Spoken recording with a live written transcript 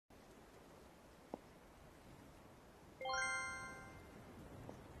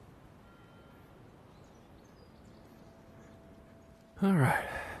Alright.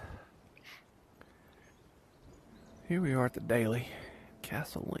 Here we are at the daily.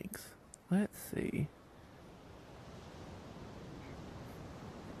 Castle Links. Let's see.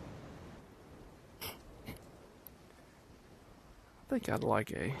 I think I'd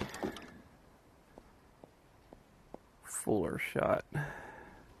like a fuller shot. Oh,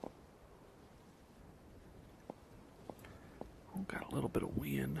 got a little bit of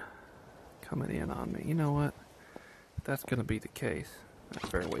wind coming in on me. You know what? If that's going to be the case, that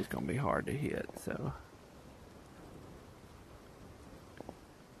fairway's going to be hard to hit, so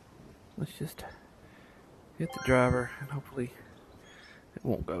let's just hit the driver and hopefully it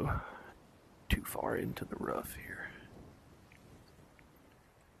won't go too far into the rough here.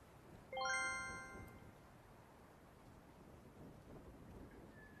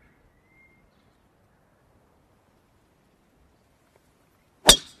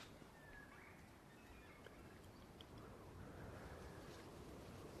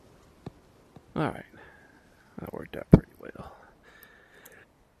 Alright, that worked out pretty well.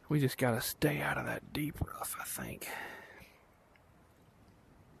 We just gotta stay out of that deep rough, I think.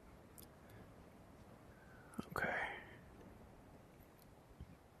 Okay.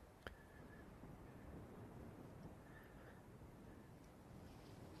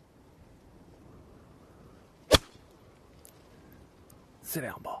 Sit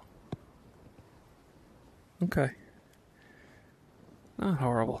down, ball. Okay. Not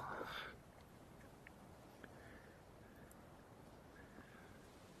horrible.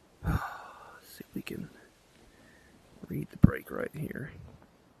 See if we can read the break right here.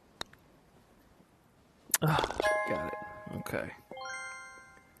 Got it. Okay.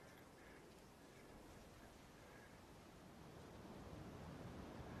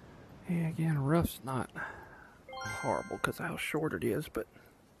 Yeah, again, rough's not horrible because of how short it is, but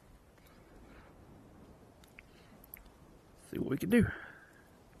see what we can do.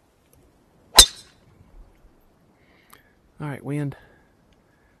 Alright, wind.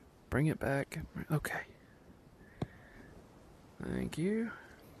 Bring it back. Okay. Thank you.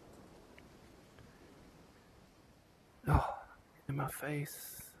 Oh, in my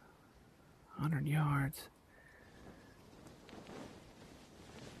face. 100 yards.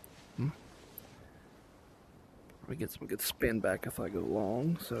 We get some good spin back if I go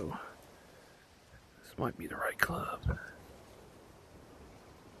long, so this might be the right club.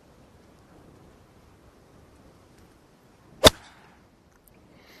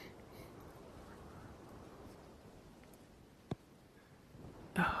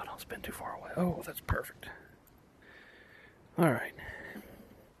 Oh, don't spin too far away. Oh, that's perfect. Alright.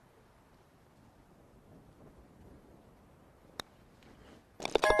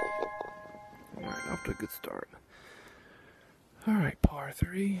 Alright, off to a good start. Alright, par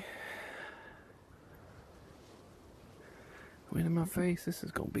 3. Wind in my face. This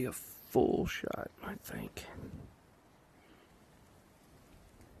is going to be a full shot, I think.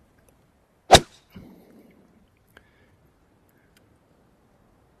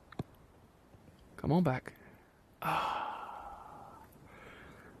 Come on back.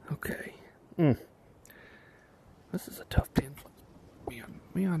 Okay. This is a tough pin.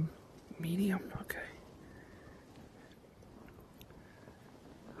 Me on medium. Okay.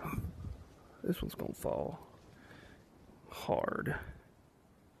 This one's gonna fall hard.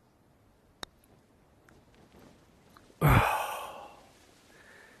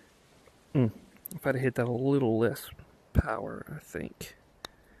 If I'd hit that a little less power, I think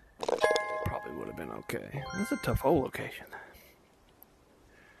probably would have been okay. That's a tough hole location.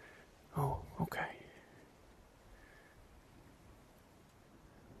 Oh, okay.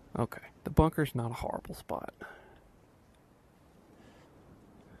 Okay, the bunker's not a horrible spot.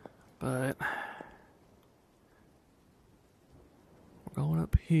 But we're going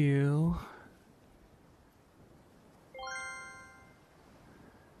uphill.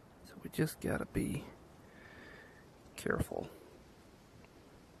 So we just gotta be careful.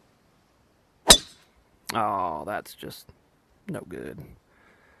 Oh, that's just no good.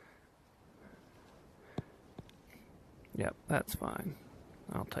 Yep, that's fine.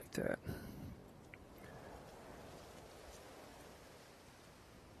 I'll take that.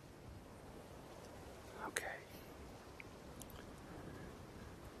 Okay.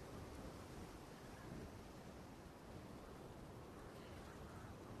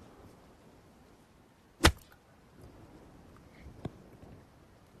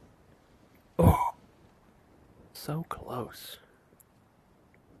 Oh, so close.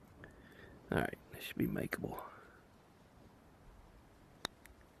 Alright, this should be makeable.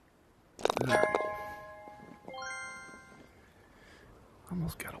 Alright.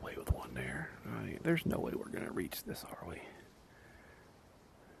 Almost got away with one there. Alright, there's no way we're gonna reach this, are we?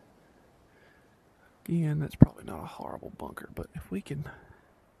 Again, that's probably not a horrible bunker, but if we can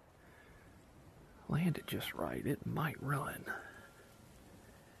land it just right, it might run.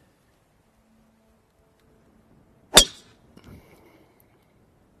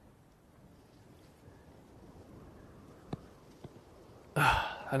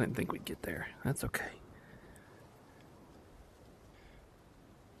 I didn't think we'd get there. That's okay.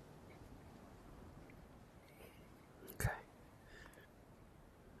 Okay.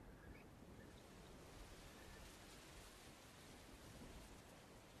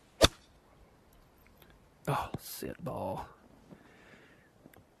 Oh, sit ball.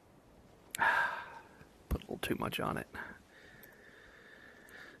 Put a little too much on it.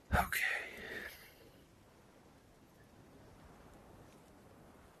 Okay.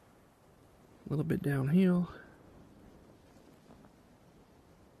 A little bit downhill.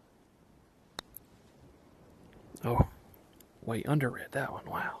 Oh, way underread that one.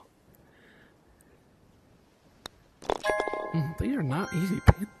 Wow. These are not easy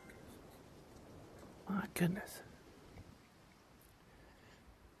pins. My goodness.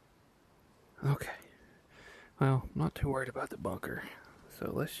 Okay. Well, not too worried about the bunker.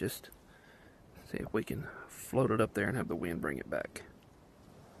 So let's just see if we can float it up there and have the wind bring it back.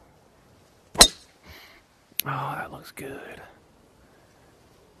 Oh, that looks good.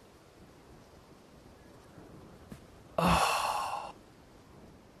 Oh.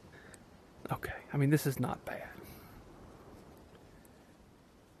 Okay, I mean, this is not bad.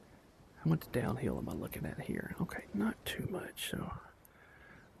 How much downhill am I looking at here? Okay, not too much, so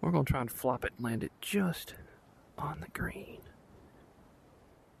we're going to try and flop it and land it just on the green.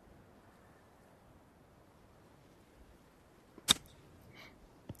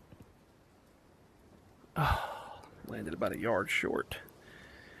 Oh, landed about a yard short.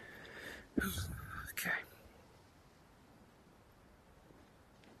 Okay.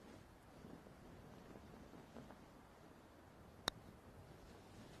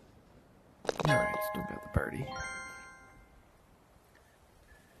 Alright, still got the birdie.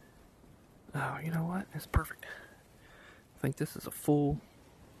 Oh, you know what? It's perfect. I think this is a full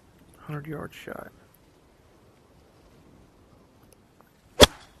 100-yard shot.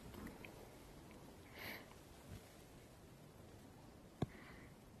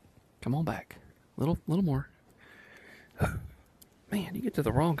 Come on back. Little more. Man, you get to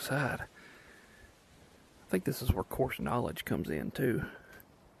the wrong side. I think this is where course knowledge comes in, too.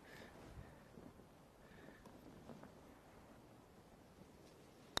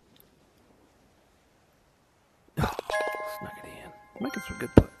 Oh, snuck it in. Making some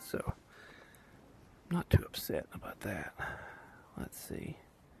good putts, so I'm not too upset about that. Let's see.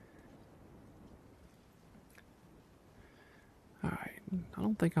 Alright, I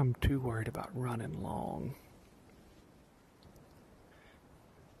don't think I'm too worried about running long.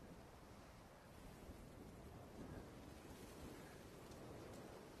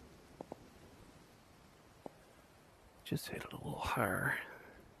 Just hit it a little higher.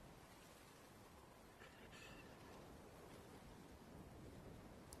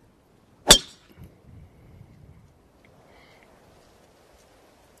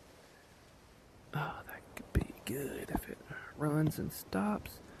 Oh, that could be good if it runs and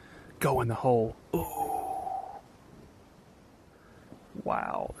stops. Go in the hole. Ooh.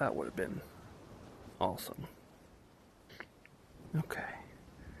 Wow, that would have been awesome. Okay.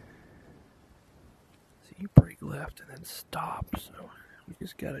 So you break left and then stop, so we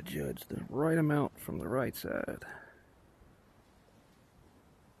just gotta judge the right amount from the right side.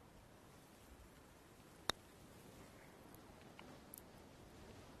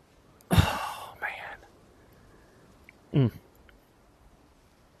 Oh, man.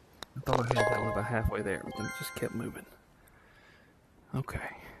 I thought I had that one about halfway there, but then it just kept moving. Okay.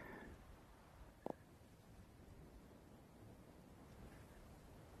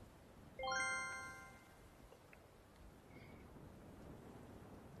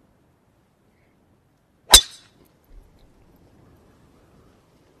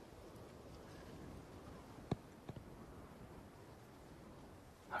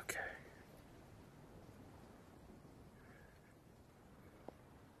 Okay.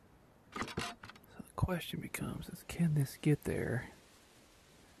 So the question becomes is, can this get there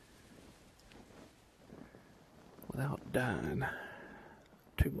without dying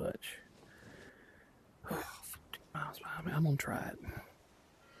too much? 40 miles behind me. I'm gonna try it.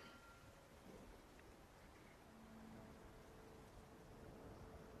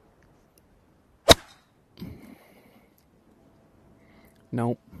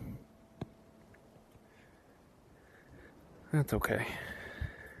 Nope. That's okay.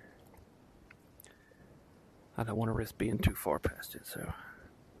 I don't want to risk being too far past it, so.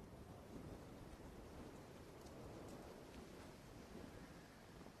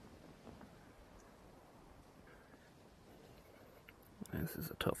 This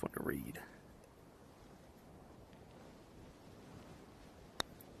is a tough one to read.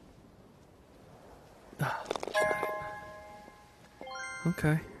 Ah, got it.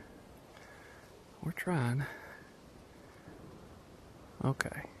 Okay. We're trying.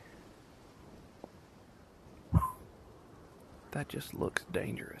 Okay. Whew. That just looks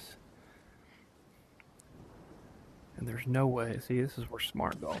dangerous. And there's no way. See, this is where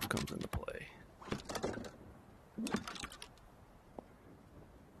smart golf comes into play.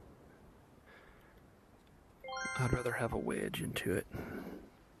 I'd rather have a wedge into it.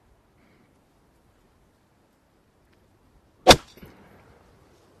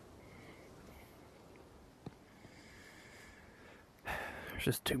 There's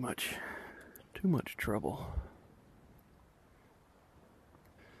just too much trouble.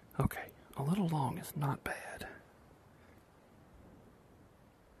 Okay, a little long is not bad.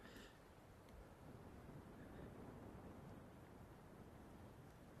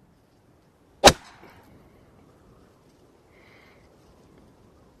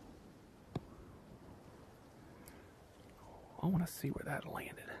 I want to see where that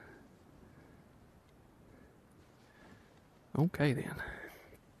landed. Okay then.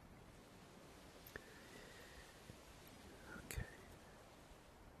 Okay.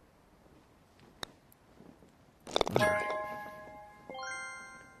 Alright.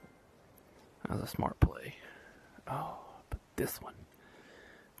 That was a smart play. Oh, but this one.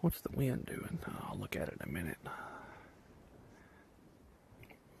 What's the wind doing? Oh, I'll look at it in a minute.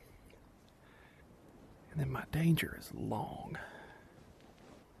 And then my danger is long.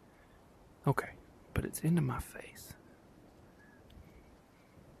 Okay, but it's into my face.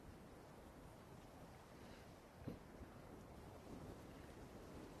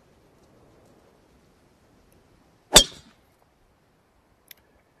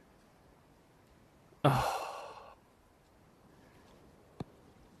 Oh.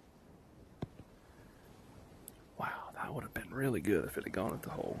 Wow, that would have been really good if it had gone at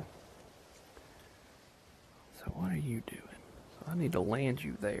the hole. So what are you doing? So I need to land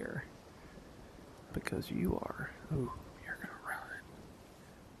you there. Because you are... Ooh, you're going to run.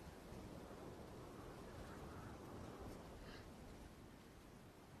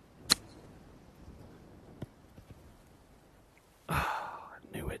 Oh,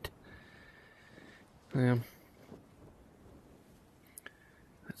 I knew it. Yeah.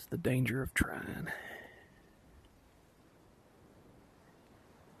 That's the danger of trying.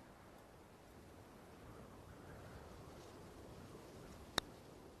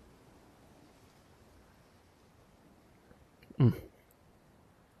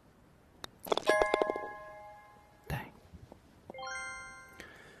 Dang.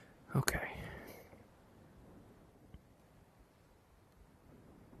 Okay.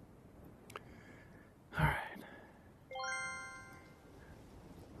 Alright.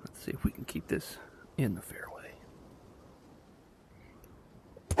 Let's see if we can keep this in the fairway.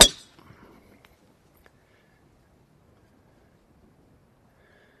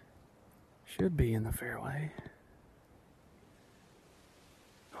 Should be in the fairway.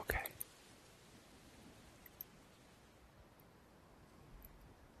 Okay.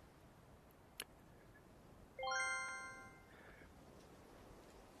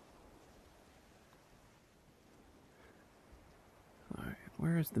 Alright,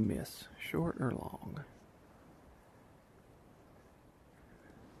 where is the miss? Short or long?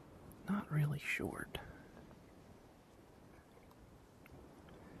 Not really short.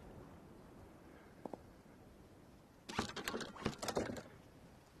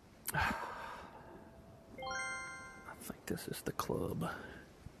 I think this is the club.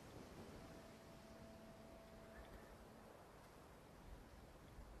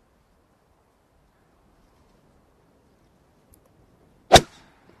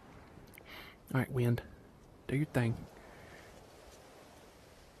 Alright, wind. Do your thing.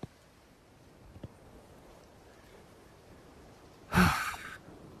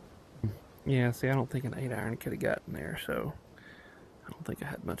 Yeah, see, I don't think an 8-iron could have gotten there, so I don't think I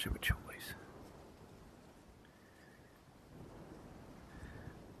had much of a choice.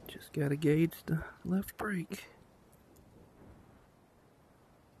 Just gotta gauge the left brake.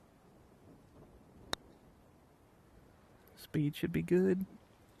 Speed should be good.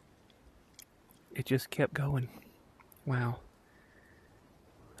 It just kept going. Wow.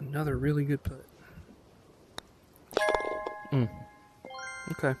 Another really good putt.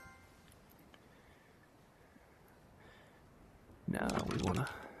 Okay. Now we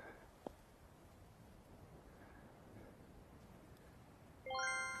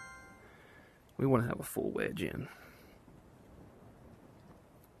wanna have a full wedge in.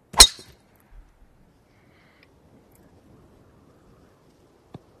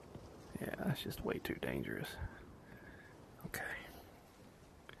 That's just way too dangerous. Okay.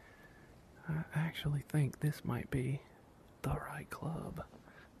 I actually think this might be the right club.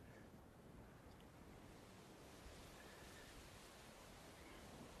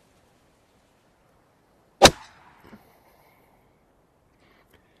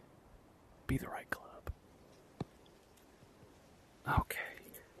 Be the right club. Okay.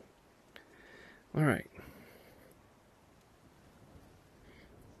 All right.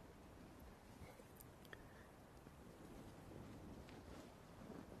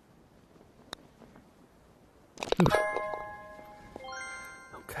 Ooh.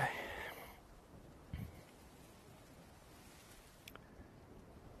 Okay.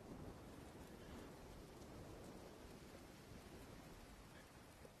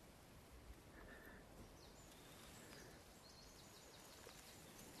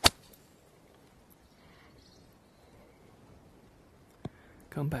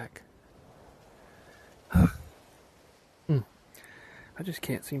 Come back. I just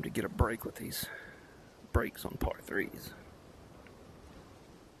can't seem to get a break with these breaks on par threes.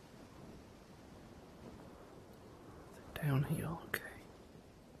 Downhill, okay.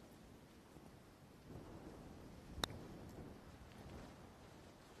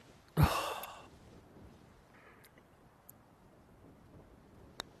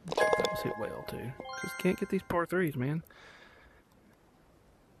 That was hit well too. Just can't get these par threes, man.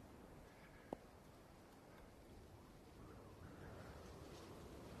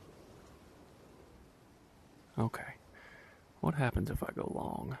 Okay. What happens if I go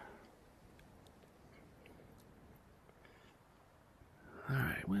long?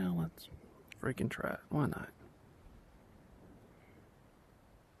 Alright, well, let's freaking try it. Why not?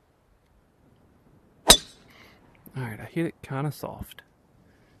 Alright, I hit it kind of soft.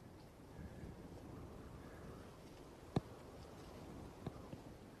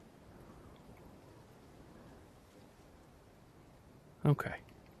 Okay.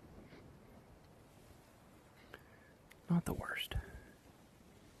 Not the worst.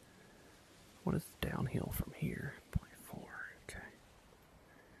 What is downhill from here? 0.4. Okay.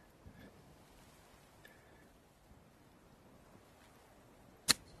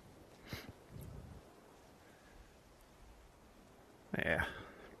 Yeah.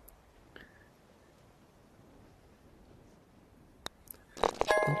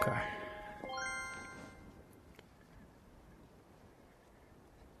 Okay.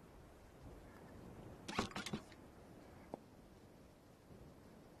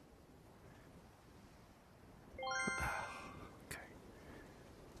 Okay.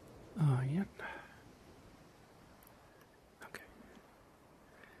 Oh, yeah. Okay.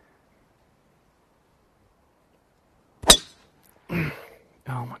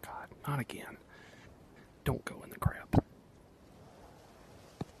 Oh my god, not again. Don't go in the crap.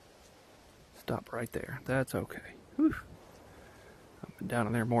 Stop right there. That's okay. Whew. I've been down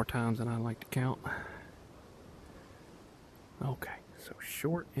in there more times than I like to count. Okay, so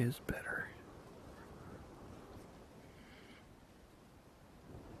short is better.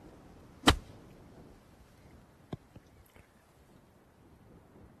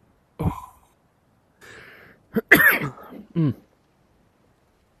 Oh.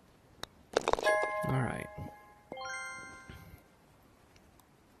 All right.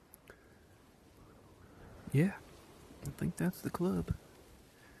 Yeah, I think that's the club.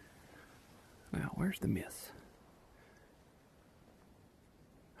 Now, where's the miss?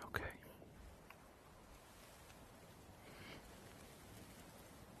 Okay.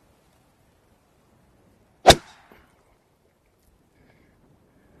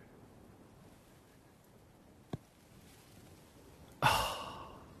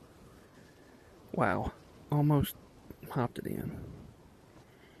 Wow, almost hopped it in.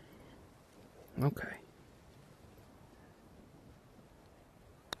 Okay.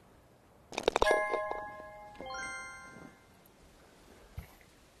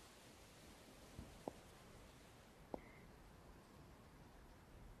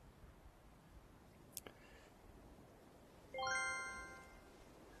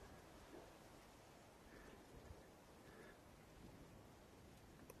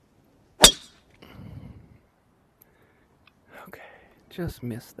 Okay, just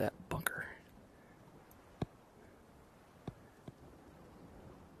missed that bunker.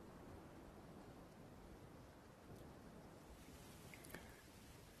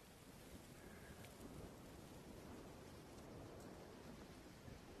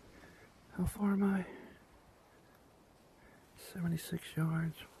 How far am I? 76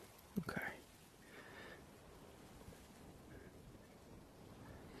 yards. Okay.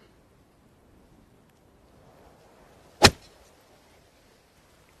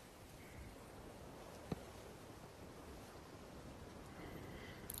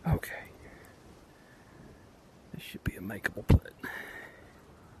 should be a makeable putt.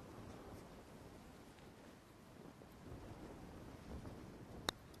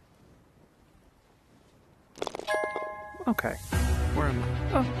 Okay. Where am I?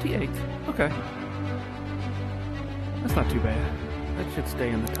 Oh, T8. Okay. That's not too bad. That should stay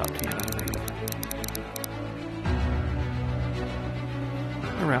in the top 10, I think.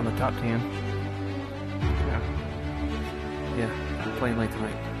 Around the top 10. Yeah. Yeah, playing late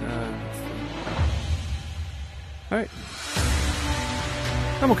tonight. Let's see. Alright.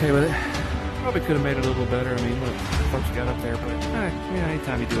 I'm okay with it. Probably could have made it a little better. I mean, look, folks got up there, but yeah,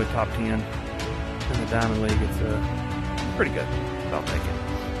 anytime you do a top 10 in the Diamond League, it's pretty good. I'll take it.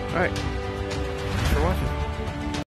 Alright. Thanks for watching.